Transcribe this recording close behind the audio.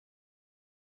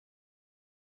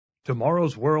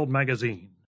Tomorrow's World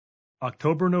Magazine,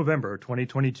 October-November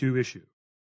 2022 issue.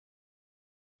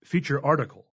 Feature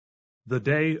article, The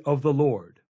Day of the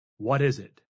Lord, What Is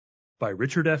It? By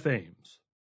Richard F. Ames.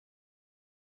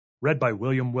 Read by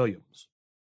William Williams.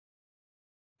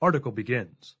 Article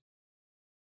begins.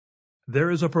 There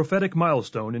is a prophetic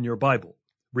milestone in your Bible,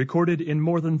 recorded in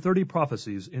more than 30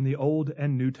 prophecies in the Old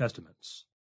and New Testaments.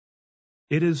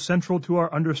 It is central to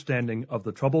our understanding of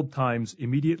the troubled times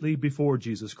immediately before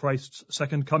Jesus Christ's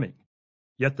second coming,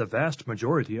 yet the vast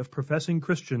majority of professing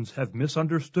Christians have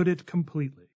misunderstood it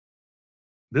completely.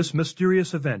 This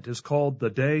mysterious event is called the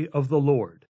Day of the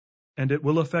Lord, and it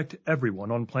will affect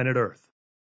everyone on planet Earth.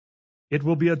 It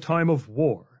will be a time of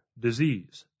war,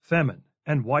 disease, famine,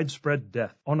 and widespread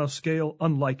death on a scale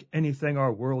unlike anything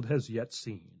our world has yet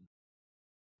seen.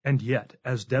 And yet,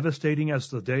 as devastating as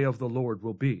the Day of the Lord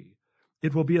will be,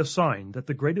 it will be a sign that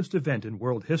the greatest event in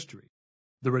world history,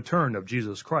 the return of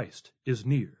Jesus Christ, is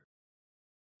near.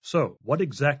 So, what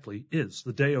exactly is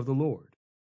the Day of the Lord?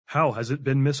 How has it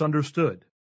been misunderstood?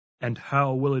 And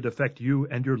how will it affect you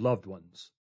and your loved ones?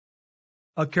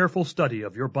 A careful study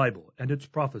of your Bible and its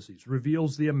prophecies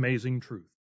reveals the amazing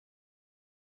truth.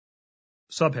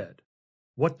 Subhead: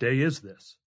 What day is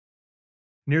this?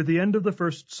 Near the end of the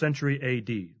 1st century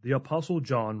A.D., the Apostle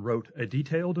John wrote a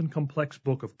detailed and complex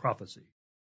book of prophecy.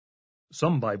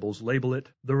 Some Bibles label it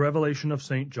the Revelation of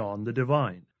St. John the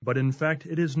Divine, but in fact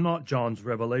it is not John's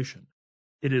revelation.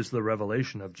 It is the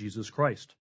revelation of Jesus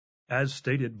Christ, as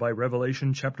stated by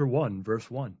Revelation chapter 1, verse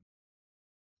 1.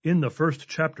 In the first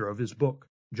chapter of his book,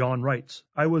 John writes,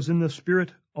 "I was in the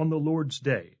Spirit on the Lord's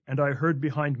day, and I heard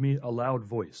behind me a loud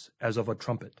voice, as of a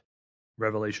trumpet."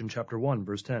 Revelation chapter 1,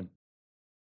 verse 10.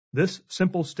 This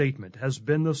simple statement has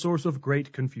been the source of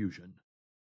great confusion.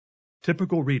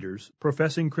 Typical readers,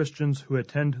 professing Christians who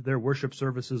attend their worship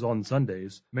services on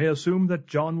Sundays, may assume that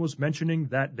John was mentioning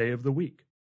that day of the week.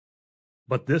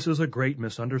 But this is a great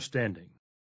misunderstanding.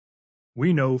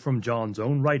 We know from John's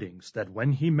own writings that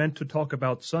when he meant to talk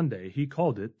about Sunday, he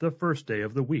called it the first day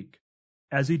of the week,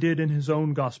 as he did in his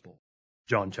own Gospel,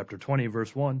 John chapter 20,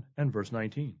 verse 1 and verse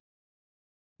 19.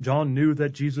 John knew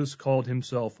that Jesus called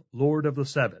himself Lord of the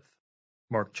Sabbath,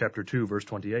 Mark chapter 2, verse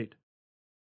 28.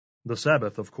 The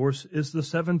Sabbath, of course, is the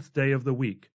seventh day of the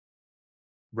week.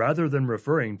 Rather than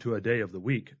referring to a day of the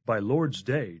week, by Lord's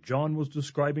Day, John was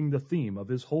describing the theme of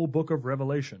his whole book of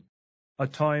Revelation, a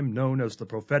time known as the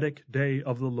prophetic Day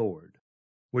of the Lord,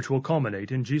 which will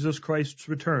culminate in Jesus Christ's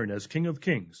return as King of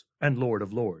Kings and Lord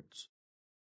of Lords.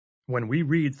 When we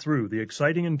read through the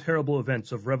exciting and terrible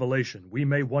events of Revelation, we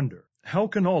may wonder, how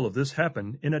can all of this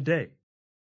happen in a day?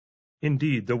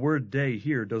 Indeed, the word day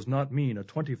here does not mean a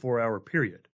 24-hour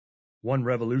period, one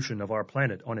revolution of our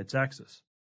planet on its axis.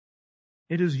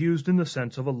 It is used in the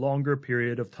sense of a longer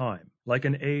period of time, like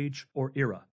an age or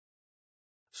era.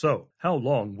 So, how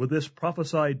long will this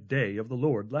prophesied day of the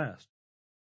Lord last?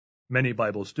 Many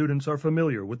Bible students are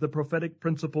familiar with the prophetic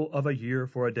principle of a year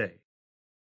for a day.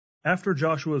 After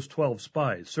Joshua's 12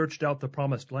 spies searched out the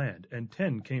promised land and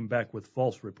 10 came back with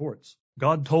false reports,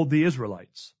 God told the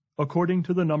Israelites, "According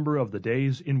to the number of the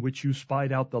days in which you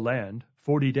spied out the land,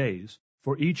 40 days,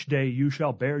 for each day you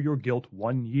shall bear your guilt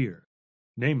 1 year,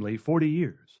 namely 40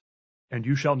 years, and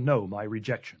you shall know my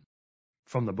rejection."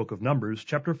 From the book of Numbers,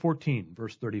 chapter 14,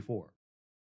 verse 34.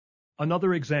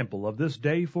 Another example of this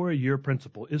day for a year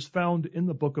principle is found in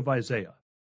the book of Isaiah.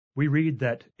 We read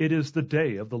that it is the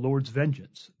day of the Lord's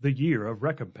vengeance, the year of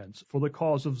recompense for the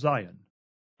cause of Zion.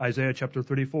 Isaiah chapter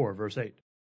 34, verse 8.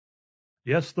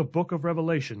 Yes, the book of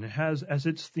Revelation has as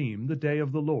its theme the day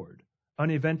of the Lord,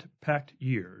 an event-packed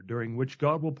year during which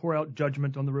God will pour out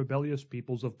judgment on the rebellious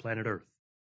peoples of planet Earth.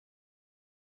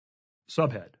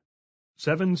 Subhead: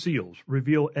 7 seals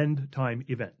reveal end-time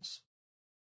events.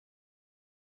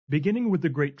 Beginning with the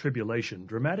Great Tribulation,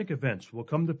 dramatic events will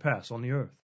come to pass on the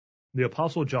earth. The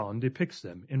Apostle John depicts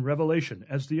them in Revelation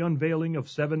as the unveiling of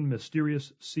 7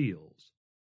 mysterious seals.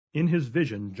 In his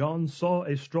vision, John saw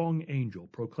a strong angel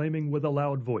proclaiming with a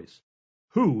loud voice,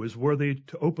 "Who is worthy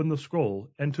to open the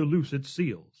scroll and to loose its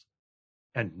seals?"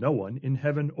 And no one in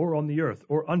heaven or on the earth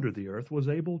or under the earth was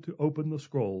able to open the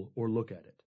scroll or look at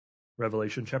it.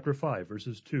 Revelation chapter 5,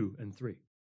 verses 2 and 3.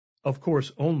 Of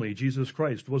course, only Jesus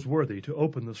Christ was worthy to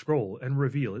open the scroll and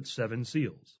reveal its 7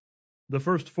 seals. The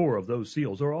first 4 of those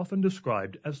seals are often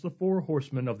described as the 4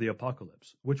 horsemen of the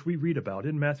Apocalypse, which we read about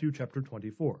in Matthew chapter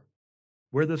 24,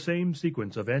 where the same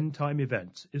sequence of end-time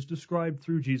events is described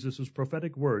through Jesus'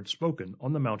 prophetic words spoken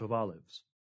on the Mount of Olives.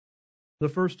 The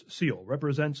first seal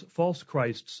represents false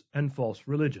Christs and false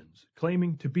religions,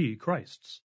 claiming to be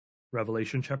Christs.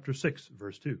 Revelation chapter 6,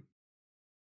 verse 2.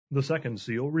 The second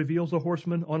seal reveals a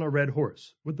horseman on a red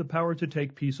horse, with the power to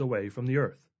take peace away from the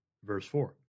earth. Verse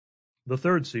 4. The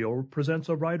third seal presents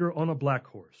a rider on a black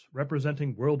horse,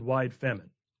 representing worldwide famine.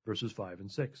 Verses 5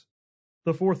 and 6.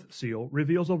 The fourth seal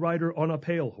reveals a rider on a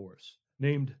pale horse,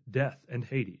 named Death and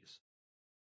Hades.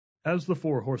 As the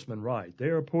four horsemen ride, they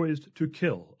are poised to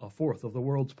kill a fourth of the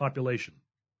world's population.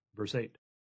 Verse 8.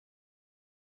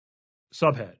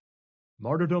 Subhead: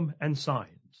 Martyrdom and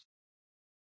Signs.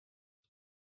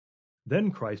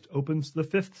 Then Christ opens the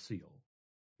fifth seal.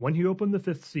 When he opened the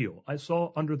fifth seal, I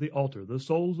saw under the altar the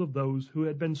souls of those who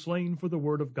had been slain for the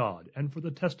word of God and for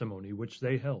the testimony which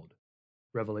they held.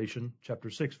 Revelation chapter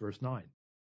 6, verse 9.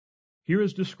 Here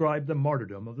is described the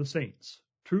martyrdom of the saints,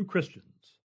 true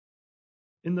Christians.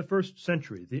 In the 1st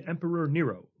century, the Emperor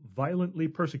Nero violently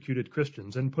persecuted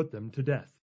Christians and put them to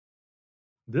death.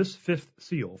 This fifth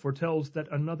seal foretells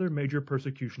that another major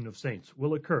persecution of saints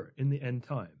will occur in the end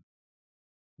time.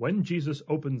 When Jesus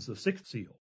opens the sixth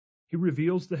seal, he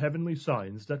reveals the heavenly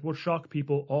signs that will shock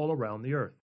people all around the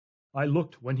earth. I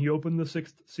looked when he opened the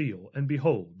sixth seal, and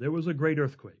behold, there was a great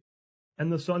earthquake.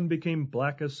 And the sun became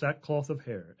black as sackcloth of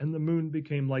hair, and the moon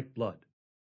became like blood.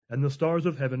 And the stars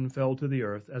of heaven fell to the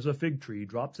earth, as a fig tree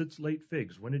drops its late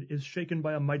figs when it is shaken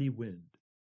by a mighty wind.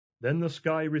 Then the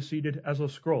sky receded as a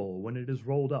scroll when it is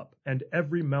rolled up, and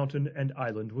every mountain and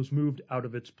island was moved out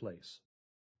of its place.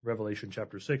 Revelation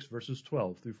chapter 6, verses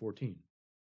 12 through 14.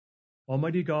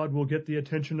 Almighty God will get the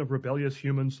attention of rebellious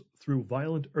humans through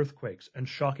violent earthquakes and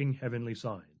shocking heavenly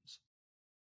signs.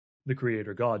 The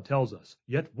Creator God tells us,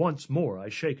 "Yet once more I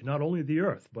shake not only the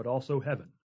earth, but also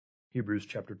heaven." Hebrews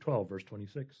chapter 12, verse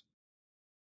 26.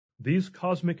 These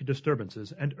cosmic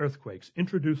disturbances and earthquakes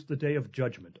introduce the day of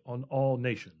judgment on all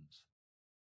nations.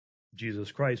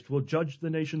 Jesus Christ will judge the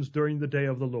nations during the day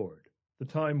of the Lord, the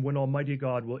time when Almighty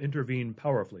God will intervene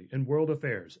powerfully in world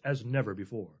affairs as never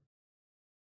before.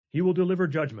 He will deliver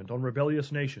judgment on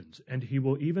rebellious nations, and he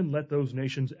will even let those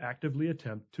nations actively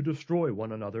attempt to destroy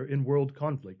one another in world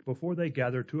conflict before they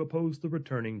gather to oppose the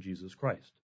returning Jesus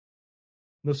Christ.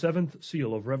 The seventh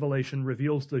seal of Revelation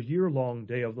reveals the year-long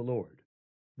day of the Lord,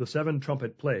 the 7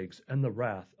 trumpet plagues, and the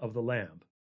wrath of the Lamb.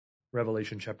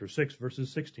 Revelation chapter 6,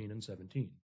 verses 16 and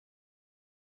 17.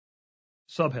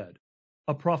 Subhead: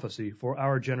 A prophecy for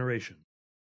our generation.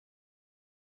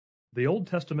 The Old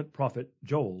Testament prophet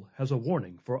Joel has a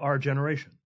warning for our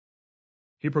generation.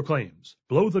 He proclaims,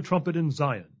 "Blow the trumpet in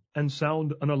Zion, and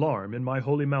sound an alarm in my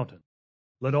holy mountain.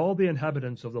 Let all the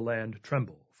inhabitants of the land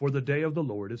tremble, for the day of the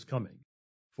Lord is coming.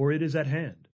 For it is at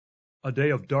hand, a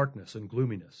day of darkness and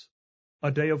gloominess,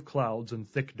 a day of clouds and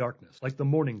thick darkness, like the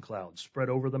morning clouds spread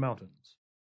over the mountains.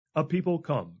 A people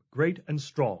come, great and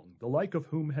strong, the like of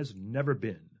whom has never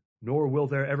been, nor will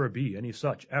there ever be any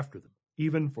such after them,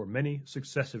 even for many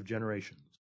successive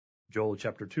generations." Joel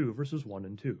chapter 2, verses 1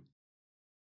 and 2.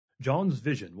 John's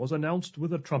vision was announced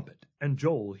with a trumpet, and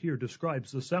Joel here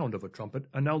describes the sound of a trumpet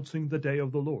announcing the day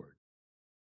of the Lord.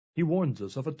 He warns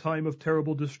us of a time of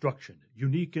terrible destruction,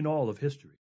 unique in all of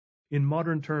history. In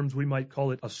modern terms, we might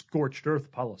call it a scorched earth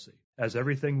policy, as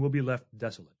everything will be left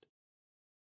desolate.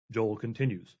 Joel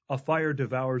continues, "A fire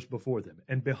devours before them,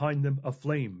 and behind them a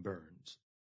flame burns.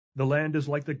 The land is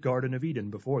like the Garden of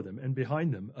Eden before them, and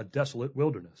behind them a desolate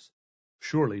wilderness.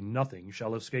 Surely nothing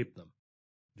shall escape them."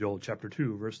 Joel chapter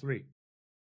 2, verse 3.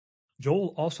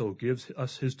 Joel also gives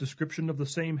us his description of the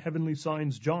same heavenly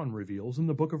signs John reveals in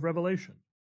the book of Revelation.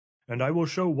 "And I will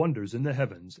show wonders in the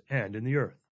heavens and in the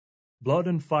earth, blood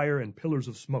and fire and pillars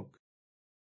of smoke.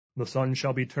 The sun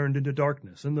shall be turned into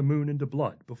darkness, and the moon into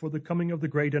blood, before the coming of the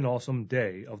great and awesome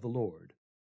day of the Lord."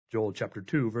 Joel chapter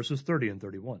 2, verses 30 and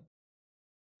 31.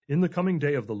 In the coming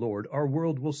day of the Lord, our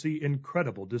world will see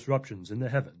incredible disruptions in the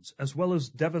heavens, as well as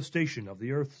devastation of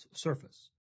the earth's surface.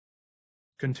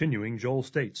 Continuing, Joel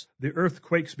states, "The earth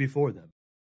quakes before them,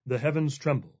 the heavens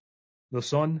tremble, the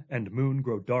sun and moon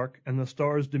grow dark, and the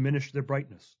stars diminish their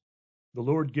brightness. The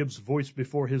Lord gives voice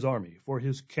before his army, for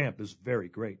his camp is very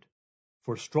great.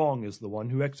 For strong is the one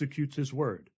who executes his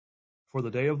word. For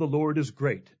the day of the Lord is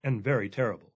great and very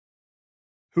terrible.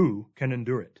 Who can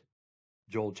endure it?"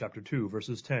 Joel chapter 2,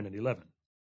 verses 10 and 11.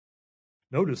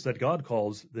 Notice that God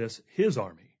calls this his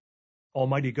army.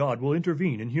 Almighty God will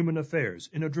intervene in human affairs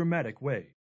in a dramatic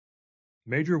way.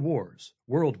 Major wars,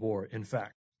 world war in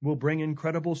fact, will bring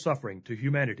incredible suffering to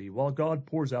humanity while God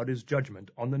pours out his judgment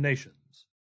on the nations.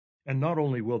 And not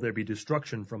only will there be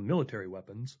destruction from military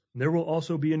weapons, there will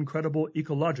also be incredible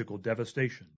ecological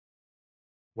devastation.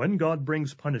 When God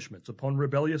brings punishments upon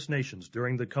rebellious nations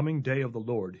during the coming day of the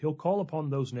Lord, he'll call upon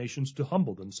those nations to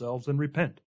humble themselves and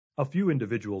repent. A few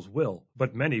individuals will,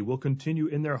 but many will continue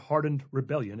in their hardened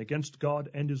rebellion against God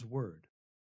and his word.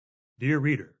 Dear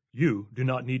reader, you do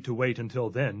not need to wait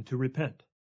until then to repent.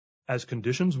 As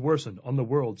conditions worsen on the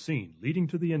world scene, leading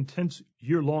to the intense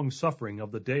year-long suffering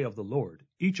of the day of the Lord,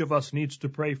 each of us needs to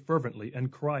pray fervently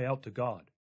and cry out to God.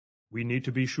 We need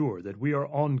to be sure that we are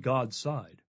on God's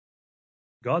side.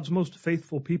 God's most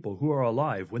faithful people who are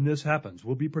alive when this happens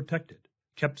will be protected,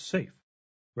 kept safe.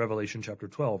 Revelation chapter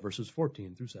 12, verses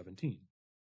 14 through 17.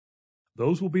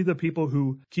 Those will be the people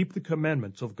who keep the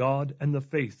commandments of God and the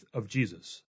faith of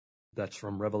Jesus. That's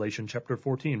from Revelation chapter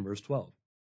 14, verse 12.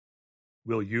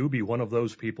 Will you be one of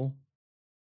those people?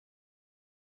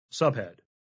 Subhead: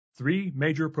 3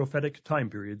 major prophetic time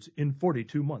periods in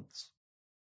 42 months.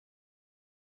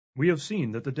 We have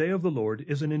seen that the day of the Lord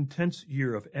is an intense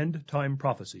year of end-time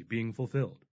prophecy being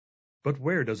fulfilled. But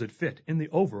where does it fit in the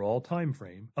overall time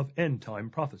frame of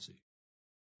end-time prophecy?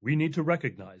 We need to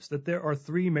recognize that there are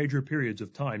 3 major periods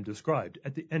of time described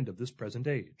at the end of this present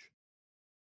age.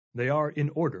 They are,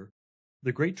 in order,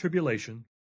 the Great Tribulation,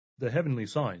 the heavenly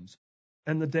signs,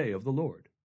 and the day of the Lord.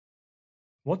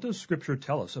 What does Scripture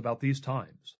tell us about these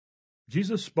times?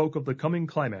 Jesus spoke of the coming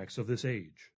climax of this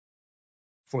age.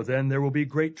 For then there will be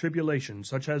great tribulation,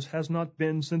 such as has not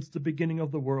been since the beginning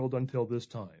of the world until this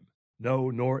time,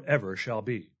 no, nor ever shall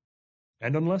be.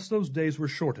 And unless those days were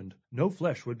shortened, no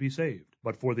flesh would be saved.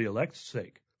 But for the elect's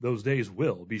sake, those days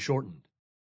will be shortened.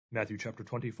 Matthew chapter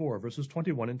 24, verses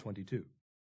 21 and 22.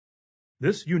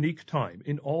 This unique time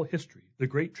in all history, the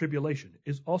Great Tribulation,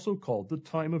 is also called the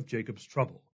time of Jacob's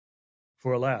trouble.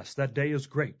 For alas, that day is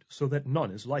great, so that none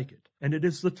is like it, and it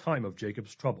is the time of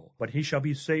Jacob's trouble, but he shall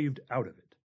be saved out of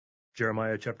it.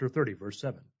 Jeremiah chapter 30, verse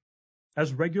 7.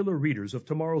 As regular readers of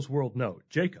Tomorrow's World know,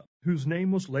 Jacob, whose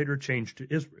name was later changed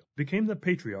to Israel, became the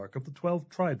patriarch of the 12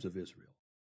 tribes of Israel.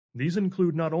 These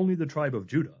include not only the tribe of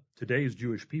Judah, today's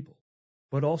Jewish people,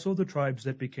 but also the tribes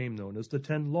that became known as the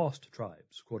 10 lost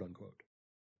tribes, quote-unquote,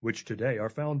 which today are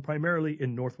found primarily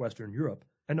in northwestern Europe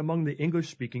and among the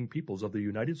English-speaking peoples of the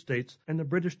United States and the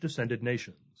British-descended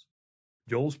nations.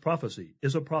 Joel's prophecy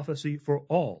is a prophecy for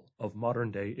all of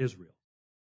modern-day Israel.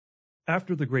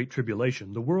 After the Great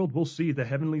Tribulation, the world will see the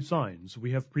heavenly signs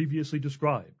we have previously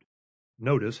described.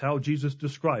 Notice how Jesus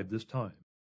described this time.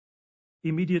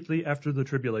 Immediately after the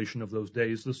tribulation of those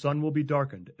days, the sun will be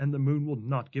darkened, and the moon will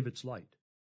not give its light.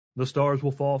 The stars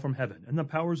will fall from heaven, and the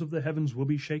powers of the heavens will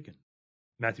be shaken.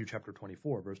 Matthew chapter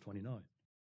 24, verse 29.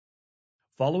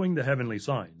 Following the heavenly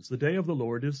signs, the day of the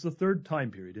Lord is the 3rd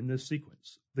time period in this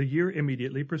sequence, the year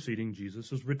immediately preceding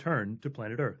Jesus' return to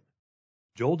planet Earth.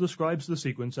 Joel describes the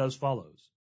sequence as follows: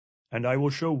 And I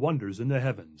will show wonders in the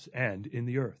heavens and in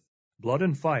the earth, blood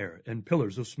and fire and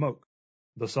pillars of smoke.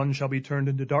 The sun shall be turned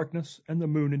into darkness and the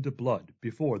moon into blood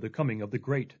before the coming of the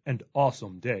great and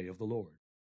awesome day of the Lord.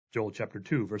 Joel chapter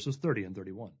 2, verses 30 and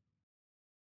 31.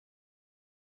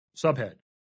 Subhead: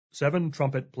 7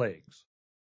 trumpet plagues.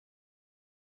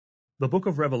 The book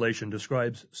of Revelation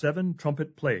describes 7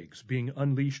 trumpet plagues being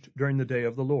unleashed during the day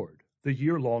of the Lord, the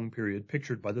year-long period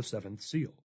pictured by the 7th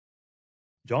seal.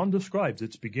 John describes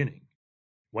its beginning.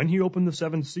 When he opened the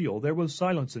 7th seal, there was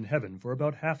silence in heaven for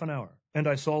about half an hour, and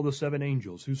I saw the 7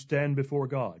 angels who stand before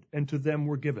God, and to them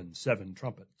were given 7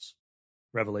 trumpets.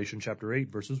 Revelation chapter 8,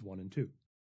 verses 1 and 2.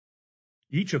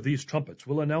 Each of these trumpets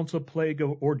will announce a plague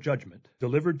or judgment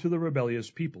delivered to the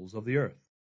rebellious peoples of the earth.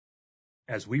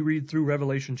 As we read through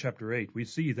Revelation chapter 8, we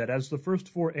see that as the first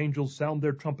 4 angels sound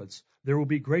their trumpets, there will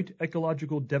be great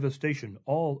ecological devastation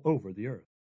all over the earth.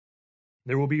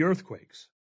 There will be earthquakes.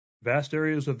 Vast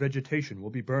areas of vegetation will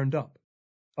be burned up.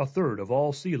 1/3 of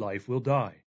all sea life will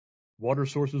die. Water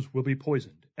sources will be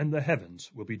poisoned, and the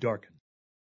heavens will be darkened.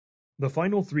 The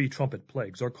final 3 trumpet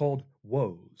plagues are called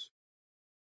woes.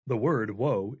 The word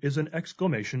woe is an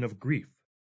exclamation of grief.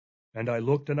 And I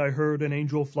looked, and I heard an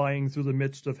angel flying through the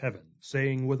midst of heaven,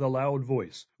 saying with a loud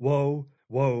voice, Woe,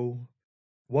 woe,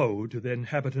 woe to the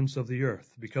inhabitants of the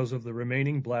earth, because of the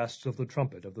remaining blasts of the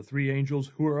trumpet of the 3 angels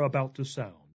who are about to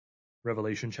sound.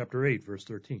 Revelation chapter 8, verse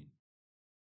 13.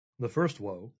 The first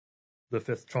woe, the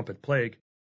 5th trumpet plague,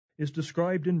 is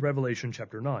described in Revelation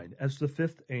chapter 9 as the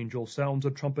 5th angel sounds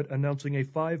a trumpet announcing a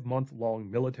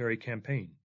 5-month-long military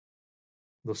campaign.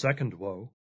 The second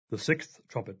woe, the 6th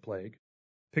trumpet plague,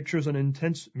 pictures an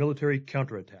intense military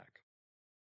counterattack.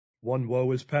 1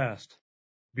 woe is past.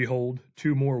 Behold,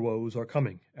 2 more woes are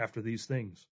coming after these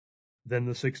things. Then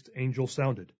the 6th angel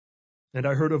sounded, and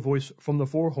I heard a voice from the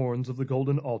 4 horns of the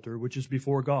golden altar which is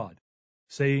before God,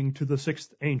 saying to the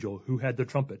 6th angel who had the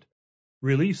trumpet,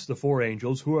 Release the 4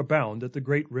 angels who are bound at the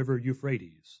great river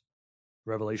Euphrates.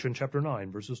 Revelation chapter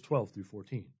 9, verses 12 through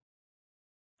 14.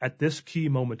 At this key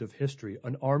moment of history,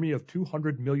 an army of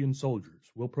 200 million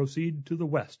soldiers will proceed to the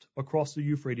west across the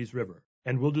Euphrates River,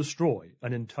 and will destroy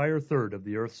an entire third of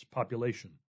the Earth's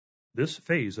population. This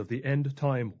phase of the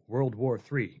end-time World War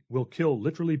III will kill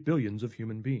literally billions of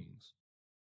human beings.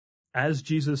 As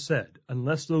Jesus said,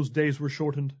 unless those days were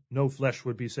shortened, no flesh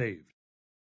would be saved.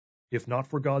 If not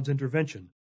for God's intervention,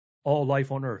 all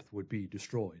life on earth would be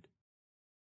destroyed.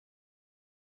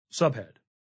 Subhead: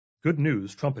 Good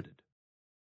News Trumpeted.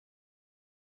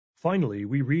 Finally,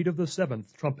 we read of the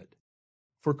seventh trumpet.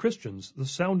 For Christians, the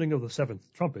sounding of the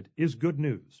seventh trumpet is good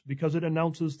news because it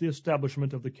announces the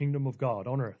establishment of the kingdom of God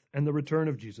on earth and the return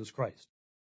of Jesus Christ.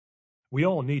 We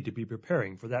all need to be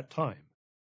preparing for that time.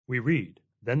 We read,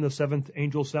 "Then the seventh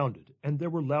angel sounded, and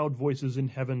there were loud voices in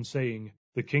heaven saying,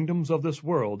 The kingdoms of this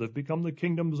world have become the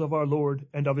kingdoms of our Lord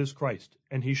and of his Christ,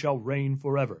 and he shall reign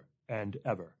forever and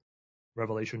ever."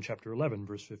 Revelation chapter 11,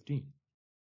 verse 15.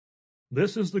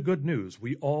 This is the good news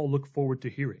we all look forward to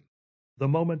hearing. The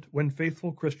moment when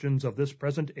faithful Christians of this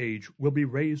present age will be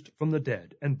raised from the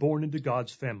dead and born into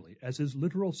God's family as his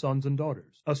literal sons and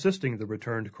daughters, assisting the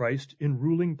returned Christ in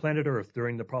ruling planet Earth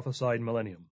during the prophesied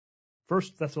millennium.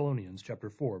 1 Thessalonians chapter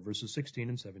 4, verses 16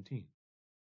 and 17.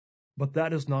 But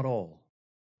that is not all.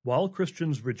 While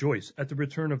Christians rejoice at the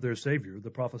return of their Savior,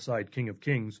 the prophesied King of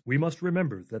Kings, we must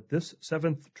remember that this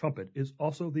seventh trumpet is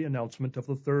also the announcement of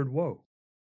the third woe.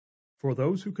 For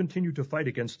those who continue to fight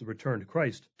against the returned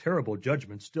Christ, terrible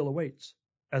judgment still awaits,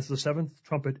 as the seventh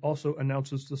trumpet also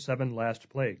announces the 7 last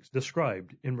plagues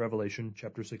described in Revelation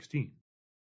chapter 16.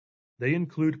 They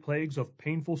include plagues of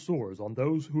painful sores on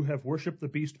those who have worshipped the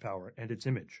beast power and its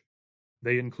image.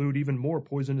 They include even more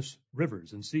poisonous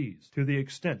rivers and seas, to the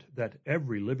extent that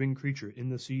every living creature in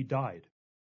the sea died.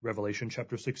 Revelation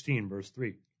chapter 16, verse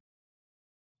 3.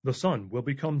 The sun will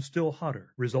become still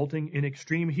hotter, resulting in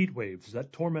extreme heat waves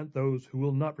that torment those who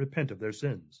will not repent of their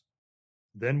sins.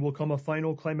 Then will come a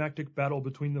final climactic battle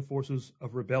between the forces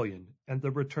of rebellion and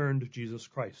the returned Jesus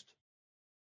Christ.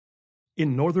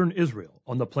 In northern Israel,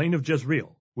 on the plain of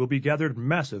Jezreel, will be gathered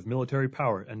massive military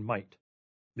power and might.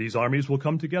 These armies will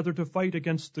come together to fight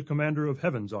against the commander of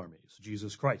heaven's armies,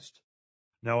 Jesus Christ.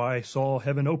 Now I saw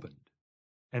heaven opened,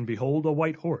 and behold a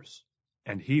white horse,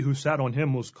 and he who sat on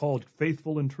him was called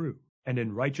Faithful and True, and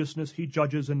in righteousness he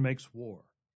judges and makes war.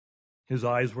 His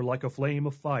eyes were like a flame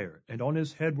of fire, and on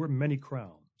his head were many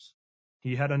crowns.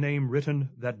 He had a name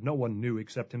written that no one knew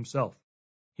except himself.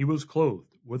 He was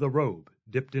clothed with a robe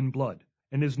dipped in blood,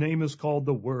 and his name is called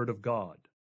the Word of God.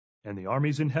 And the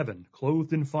armies in heaven,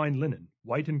 clothed in fine linen,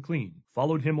 white and clean,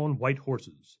 followed him on white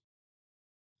horses.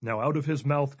 Now out of his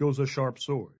mouth goes a sharp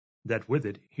sword, that with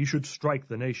it he should strike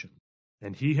the nations.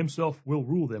 And he himself will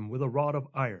rule them with a rod of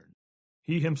iron.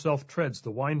 He himself treads the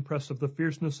winepress of the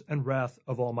fierceness and wrath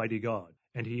of Almighty God,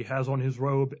 and he has on his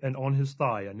robe and on his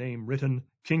thigh a name written,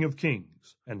 King of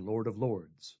Kings and Lord of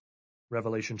Lords.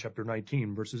 Revelation chapter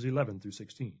 19, verses 11 through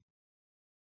 16.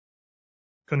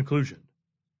 Conclusion.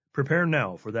 Prepare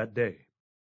now for that day.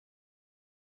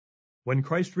 When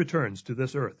Christ returns to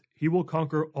this earth, he will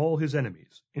conquer all his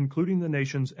enemies, including the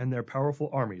nations and their powerful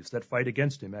armies that fight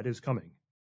against him at his coming.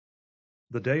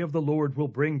 The day of the Lord will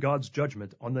bring God's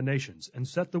judgment on the nations and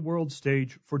set the world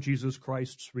stage for Jesus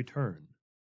Christ's return.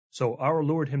 So our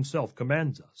Lord himself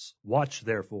commands us, "Watch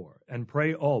therefore, and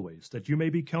pray always, that you may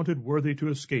be counted worthy to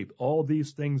escape all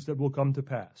these things that will come to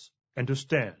pass, and to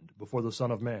stand before the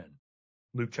Son of Man."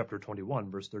 Luke chapter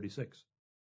 21, verse 36.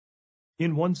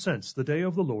 In one sense, the day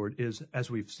of the Lord is, as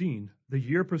we've seen, the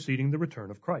year preceding the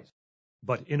return of Christ.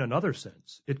 But in another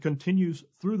sense, it continues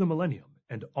through the millennium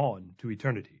and on to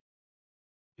eternity.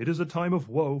 It is a time of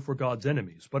woe for God's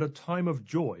enemies, but a time of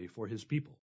joy for his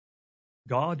people.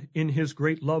 God, in his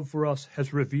great love for us,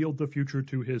 has revealed the future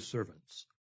to his servants.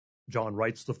 John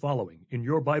writes the following in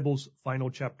your Bible's final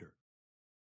chapter.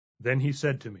 Then he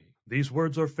said to me, "These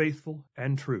words are faithful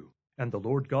and true, and the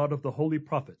Lord God of the holy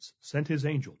prophets sent his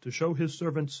angel to show his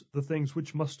servants the things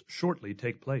which must shortly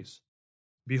take place.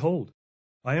 Behold,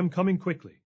 I am coming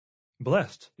quickly.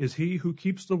 Blessed is he who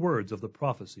keeps the words of the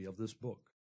prophecy of this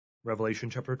book." Revelation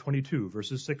chapter 22,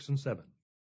 verses 6 and 7.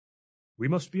 We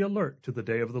must be alert to the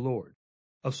day of the Lord,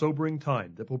 a sobering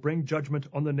time that will bring judgment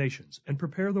on the nations and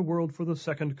prepare the world for the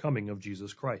second coming of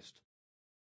Jesus Christ.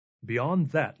 Beyond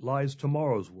that lies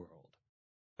tomorrow's world,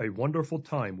 a wonderful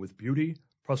time with beauty,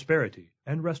 prosperity,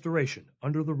 and restoration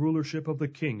under the rulership of the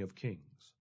King of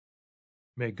Kings.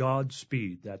 May God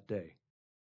speed that day.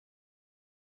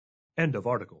 End of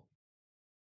article.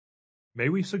 May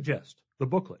we suggest the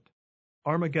booklet,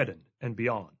 Armageddon and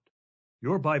Beyond.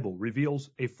 Your Bible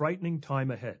reveals a frightening time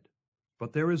ahead,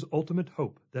 but there is ultimate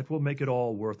hope that will make it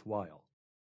all worthwhile.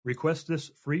 Request this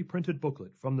free printed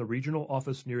booklet from the regional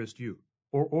office nearest you,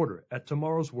 or order at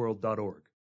tomorrowsworld.org.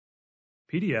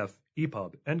 PDF,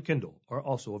 EPUB, and Kindle are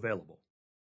also available.